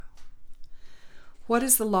What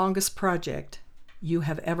is the longest project you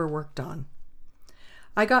have ever worked on?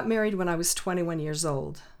 I got married when I was 21 years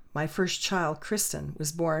old. My first child, Kristen,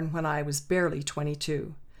 was born when I was barely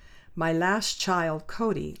 22. My last child,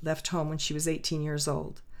 Cody, left home when she was 18 years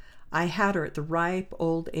old. I had her at the ripe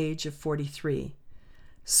old age of 43.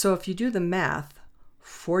 So if you do the math,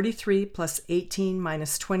 43 plus 18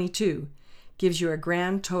 minus 22 gives you a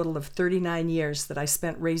grand total of 39 years that I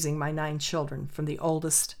spent raising my 9 children, from the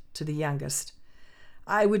oldest to the youngest.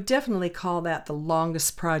 I would definitely call that the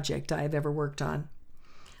longest project I have ever worked on.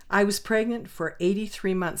 I was pregnant for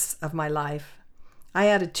 83 months of my life. I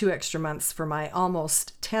added 2 extra months for my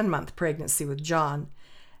almost 10-month pregnancy with John,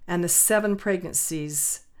 and the 7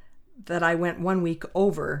 pregnancies that I went 1 week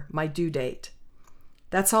over my due date.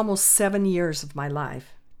 That's almost 7 years of my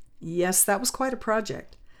life. Yes, that was quite a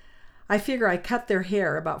project. I figure I cut their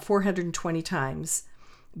hair about 420 times,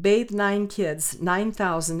 bathed 9 kids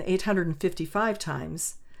 9,855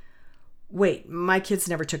 times. Wait, my kids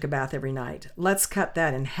never took a bath every night. Let's cut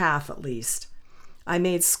that in half at least. I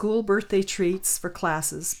made school birthday treats for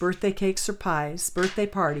classes, birthday cakes or pies, birthday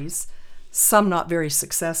parties, some not very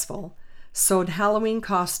successful, sewed Halloween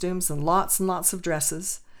costumes and lots of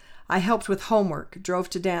dresses. I helped with homework, drove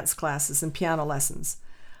to dance classes and piano lessons.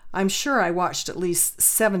 I'm sure I watched at least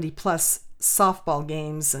 70 plus softball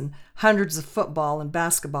games and hundreds of football and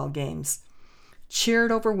basketball games.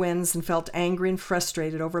 Cheered over wins and felt angry and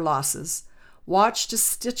frustrated over losses. Watched as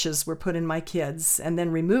stitches were put in my kids and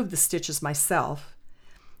then removed the stitches myself.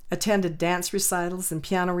 Attended dance recitals and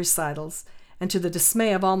piano recitals, and to the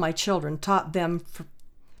dismay of all my children, taught them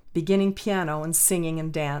beginning piano and singing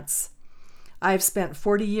and dance. I have spent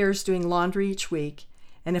 40 years doing laundry each week,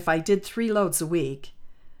 and if I did 3 loads a week,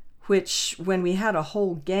 which when we had a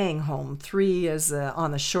whole gang home, 3 is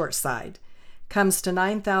on the short side, comes to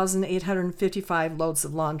 9,855 loads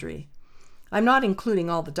of laundry. I'm not including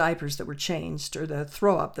all the diapers that were changed, or the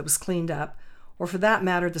throw-up that was cleaned up, or for that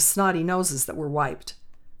matter, the snotty noses that were wiped.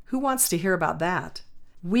 Who wants to hear about that?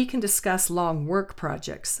 We can discuss long work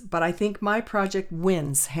projects, but I think my project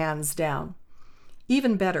wins hands down.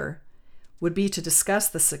 Even better would be to discuss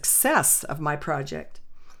the success of my project.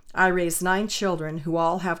 I raised 9 children who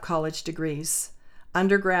all have college degrees,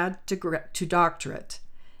 undergrad to doctorate.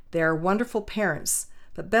 They are wonderful parents,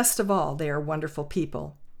 but best of all, they are wonderful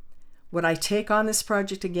people. Would I take on this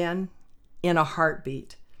project again? In a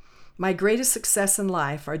heartbeat. My greatest success in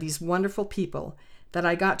life are these wonderful people that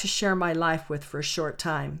I got to share my life with for a short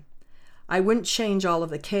time. I wouldn't change all of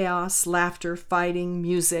the chaos, laughter, fighting,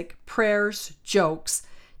 music, prayers, jokes,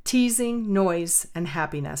 teasing, noise, and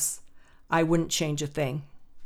happiness. I wouldn't change a thing.